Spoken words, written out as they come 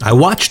I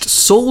watched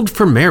Sold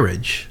for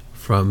Marriage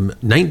from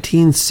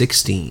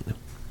 1916.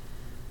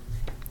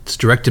 It's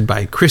directed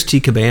by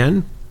Christy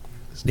Caban.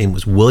 His name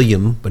was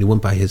William, but he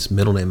went by his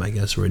middle name, I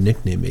guess, or a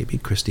nickname maybe,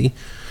 Christy.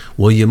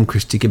 William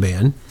Christy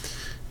Caban.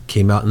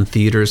 Came out in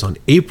theaters on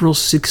April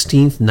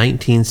 16th,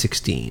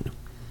 1916.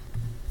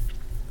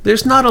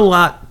 There's not a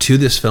lot to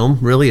this film,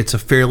 really. It's a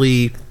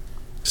fairly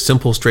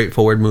simple,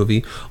 straightforward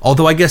movie.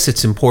 Although I guess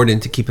it's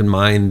important to keep in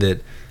mind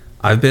that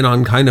I've been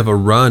on kind of a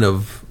run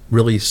of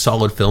really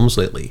solid films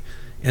lately.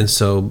 And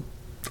so,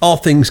 all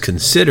things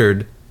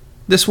considered,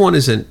 this one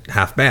isn't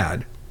half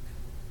bad.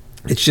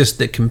 It's just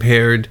that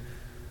compared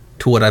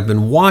to what I've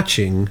been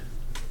watching,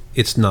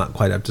 it's not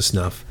quite up to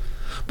snuff.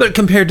 But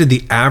compared to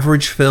the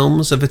average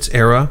films of its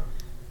era,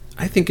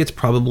 I think it's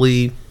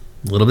probably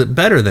a little bit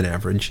better than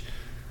average.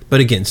 But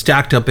again,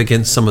 stacked up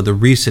against some of the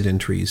recent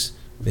entries,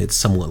 it's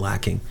somewhat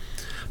lacking.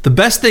 The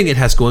best thing it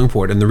has going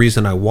for it, and the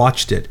reason I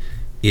watched it,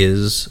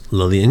 is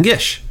Lillian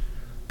Gish.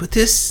 But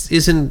this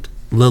isn't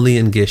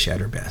Lillian Gish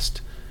at her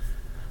best.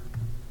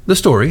 The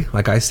story,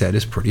 like I said,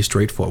 is pretty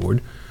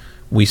straightforward.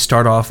 We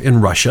start off in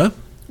Russia.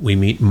 We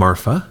meet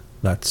Marfa.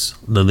 That's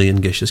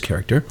Lillian Gish's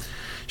character.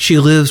 She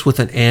lives with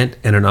an aunt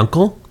and an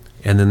uncle,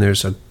 and then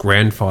there's a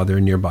grandfather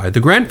nearby. The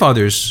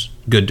grandfather's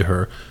good to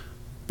her,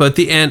 but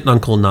the aunt and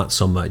uncle not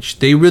so much.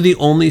 They really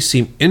only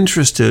seem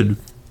interested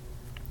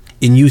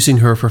in using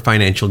her for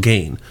financial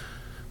gain,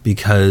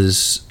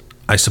 because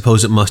I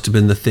suppose it must have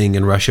been the thing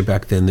in Russia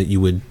back then that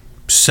you would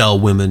sell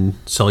women,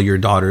 sell your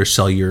daughter,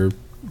 sell your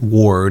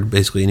ward,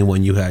 basically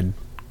anyone you had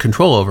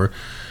control over,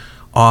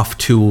 off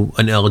to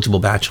an eligible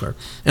bachelor.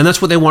 And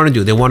that's what they want to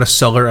do. They want to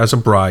sell her as a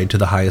bride to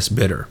the highest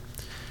bidder.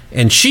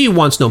 And she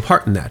wants no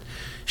part in that.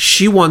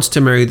 She wants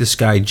to marry this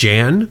guy,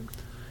 Jan.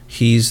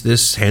 He's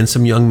this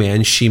handsome young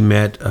man she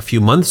met a few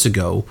months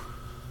ago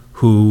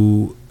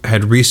who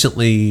had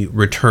recently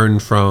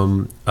returned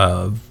from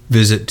a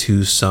visit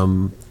to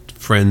some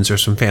friends or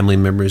some family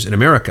members in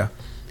America.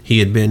 He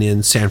had been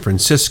in San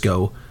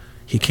Francisco.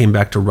 He came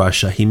back to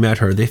Russia. He met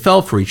her. They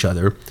fell for each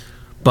other,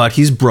 but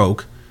he's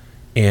broke.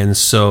 And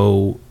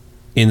so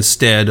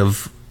instead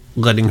of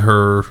letting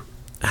her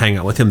hang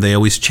out with him, they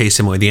always chase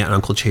him away. The aunt and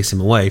uncle chase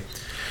him away.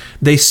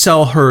 They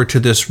sell her to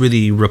this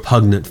really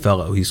repugnant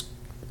fellow. He's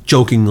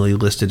jokingly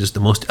listed as the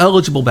most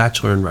eligible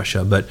bachelor in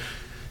Russia, but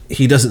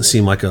he doesn't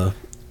seem like a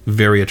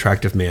very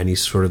attractive man.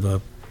 He's sort of a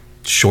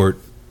short,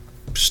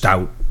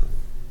 stout,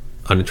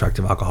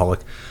 unattractive alcoholic.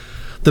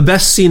 The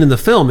best scene in the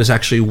film is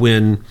actually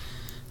when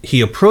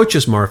he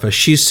approaches Marfa.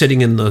 She's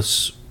sitting in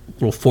this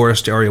little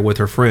forest area with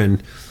her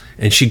friend,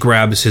 and she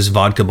grabs his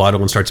vodka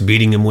bottle and starts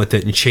beating him with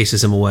it and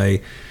chases him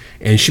away.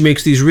 And she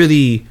makes these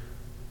really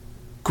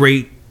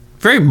great,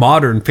 very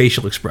modern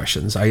facial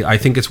expressions. I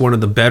think it's one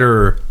of the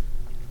better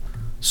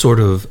sort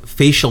of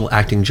facial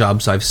acting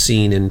jobs I've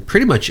seen in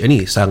pretty much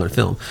any silent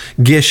film.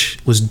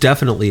 Gish was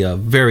definitely a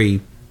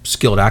very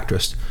skilled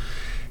actress.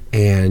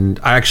 And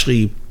I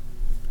actually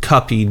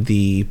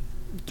copied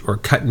or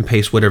cut and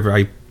paste whatever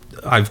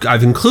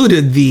I've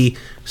included the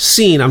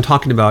scene I'm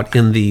talking about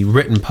in the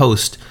written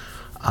post.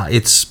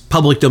 It's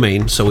public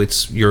domain, so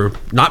you're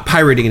not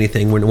pirating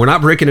anything. We're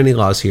not breaking any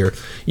laws here.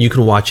 You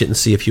can watch it and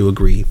see if you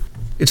agree.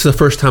 It's the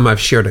first time I've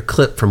shared a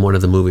clip from one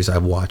of the movies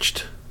I've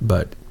watched,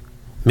 but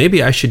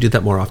maybe I should do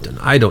that more often.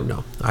 I don't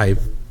know. I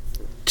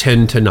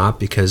tend to not,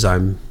 because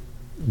I'm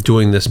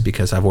doing this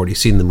because I've already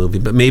seen the movie,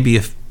 but maybe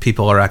if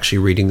people are actually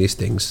reading these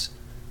things,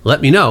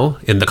 let me know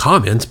in the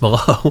comments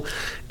below,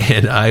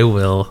 and I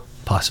will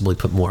possibly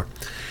put more.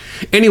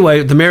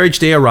 Anyway, the marriage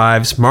day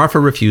arrives. Marfa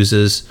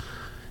refuses.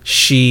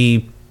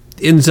 She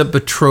ends up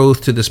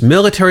betrothed to this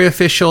military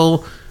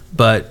official,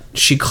 but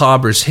she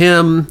clobbers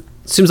him.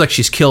 Seems like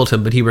she's killed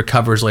him, but he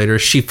recovers later.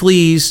 She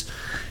flees,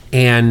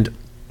 and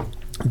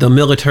the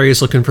military is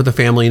looking for the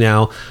family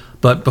now.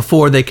 But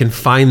before they can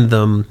find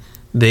them,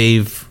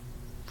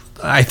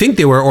 I think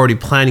they were already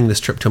planning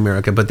this trip to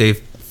America, but they've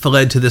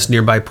fled to this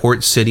nearby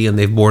port city, and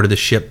they've boarded a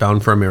ship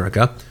bound for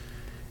America.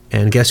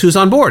 And guess who's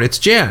on board? It's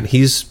Jan.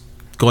 He's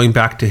going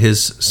back to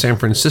his San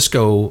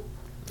Francisco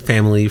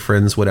family,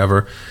 friends,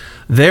 whatever.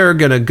 They're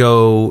going to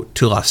go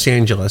to Los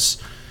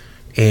Angeles.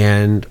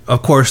 And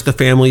of course, the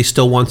family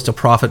still wants to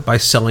profit by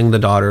selling the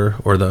daughter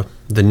or the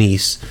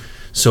niece.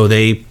 So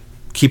they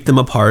keep them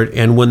apart.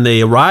 And when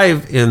they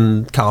arrive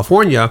in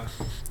California,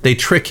 they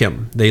trick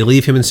him. They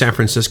leave him in San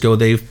Francisco.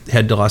 They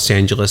head to Los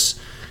Angeles.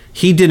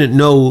 He didn't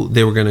know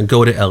they were going to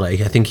go to LA.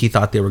 I think he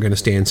thought they were going to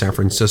stay in San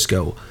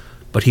Francisco.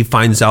 But he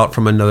finds out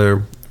from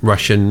another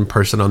Russian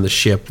person on the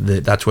ship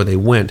that that's where they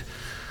went.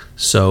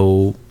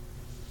 So,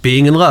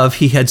 being in love,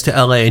 he heads to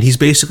LA, and he's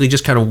basically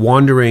just kind of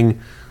wandering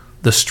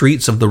the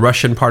streets of the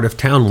Russian part of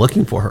town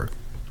looking for her.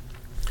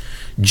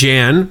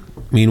 Jan,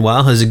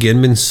 meanwhile, has again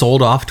been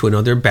sold off to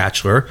another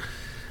bachelor.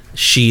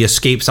 She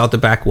escapes out the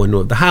back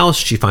window of the house.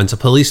 She finds a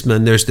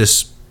policeman. There's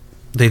this...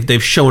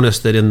 They've shown us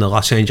that in the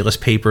Los Angeles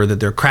paper that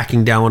they're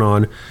cracking down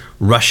on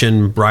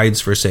Russian brides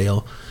for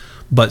sale.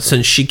 But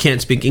since she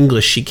can't speak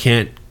English, she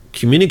can't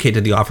communicate to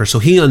the officer. So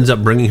he ends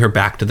up bringing her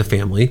back to the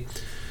family.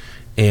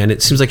 And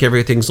it seems like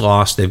everything's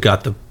lost. They've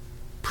got the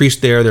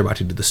priest there. They're about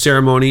to do the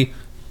ceremony.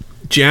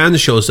 Jan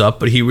shows up,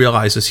 but he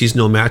realizes he's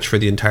no match for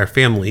the entire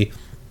family.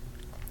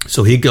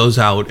 So he goes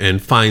out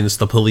and finds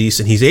the police,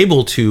 and he's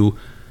able to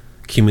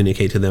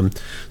communicate to them.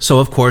 So,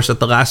 of course, at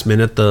the last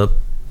minute, the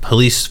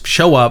police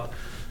show up.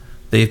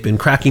 They've been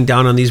cracking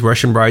down on these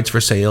Russian brides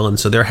for sale, and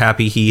so they're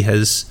happy he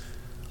has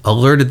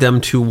alerted them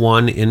to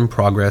one in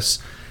progress.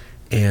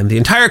 And the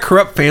entire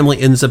corrupt family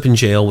ends up in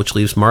jail, which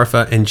leaves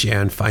Marfa and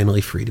Jan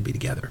finally free to be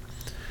together.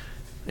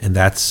 And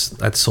that's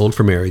Sold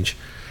for Marriage.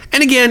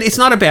 And again, it's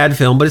not a bad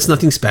film, but it's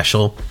nothing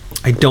special.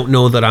 I don't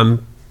know that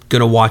I'm going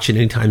to watch it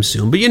anytime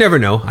soon, but you never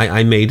know.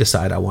 I may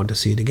decide I want to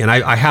see it again.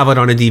 I have it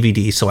on a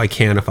DVD, so I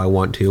can if I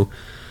want to.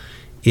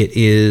 It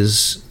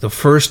is the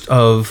first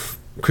of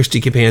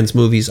Christy Caban's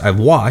movies I've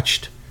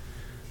watched,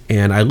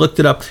 and I looked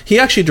it up. He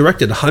actually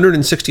directed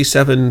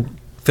 167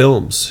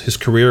 films. His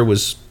career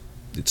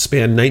it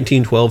spanned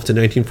 1912 to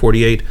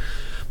 1948,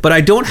 but I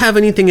don't have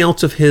anything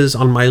else of his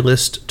on my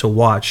list to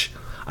watch.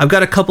 I've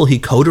got a couple he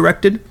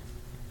co-directed,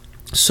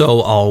 so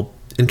I'll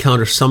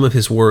encounter some of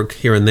his work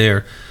here and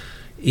there.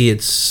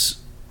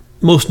 It's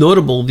most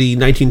notable the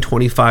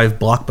 1925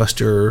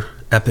 blockbuster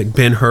epic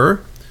Ben-Hur.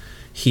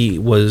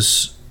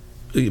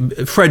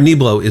 Fred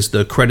Niblo is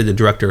the credited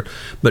director,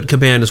 but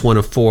Caban is one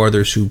of four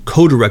others who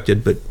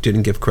co-directed but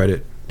didn't get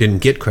credit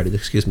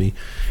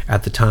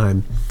at the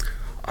time.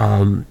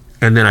 And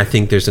then I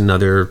think there's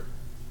another,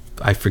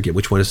 I forget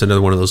which one. It's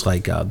another one of those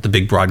like The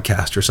Big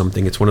Broadcast or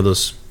something. It's one of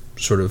those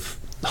sort of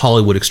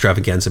Hollywood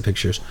extravaganza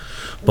pictures.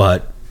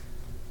 But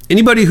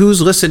anybody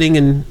who's listening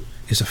and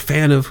is a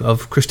fan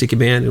of Christy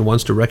Caban and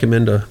wants to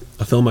recommend a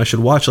film I should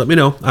watch, let me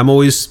know. I'm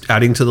always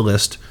adding to the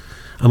list.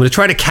 I'm going to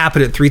try to cap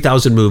it at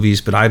 3,000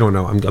 movies, but I don't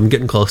know. I'm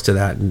getting close to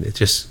that, and it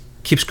just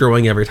keeps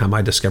growing every time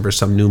I discover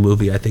some new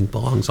movie I think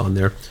belongs on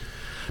there.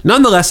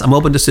 Nonetheless, I'm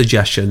open to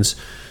suggestions.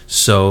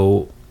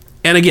 So,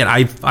 and again,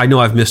 I know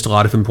I've missed a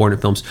lot of important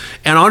films.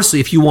 And honestly,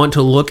 if you want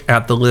to look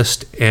at the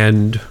list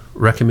and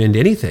recommend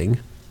anything,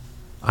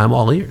 I'm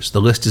all ears.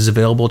 The list is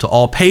available to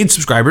all paid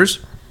subscribers,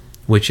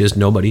 which is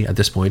nobody at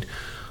this point.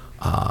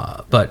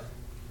 But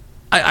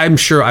I'm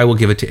sure I will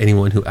give it to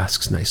anyone who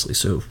asks nicely.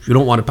 So if you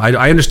don't want to,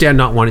 I understand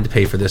not wanting to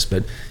pay for this,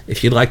 but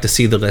if you'd like to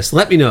see the list,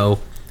 let me know.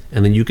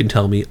 And then you can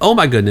tell me, oh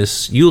my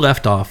goodness, you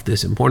left off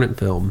this important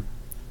film,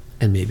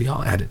 and maybe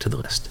I'll add it to the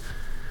list.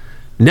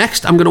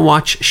 Next, I'm going to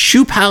watch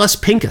Shoe Palace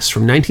Pincus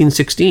from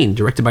 1916,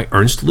 directed by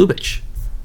Ernst Lubitsch.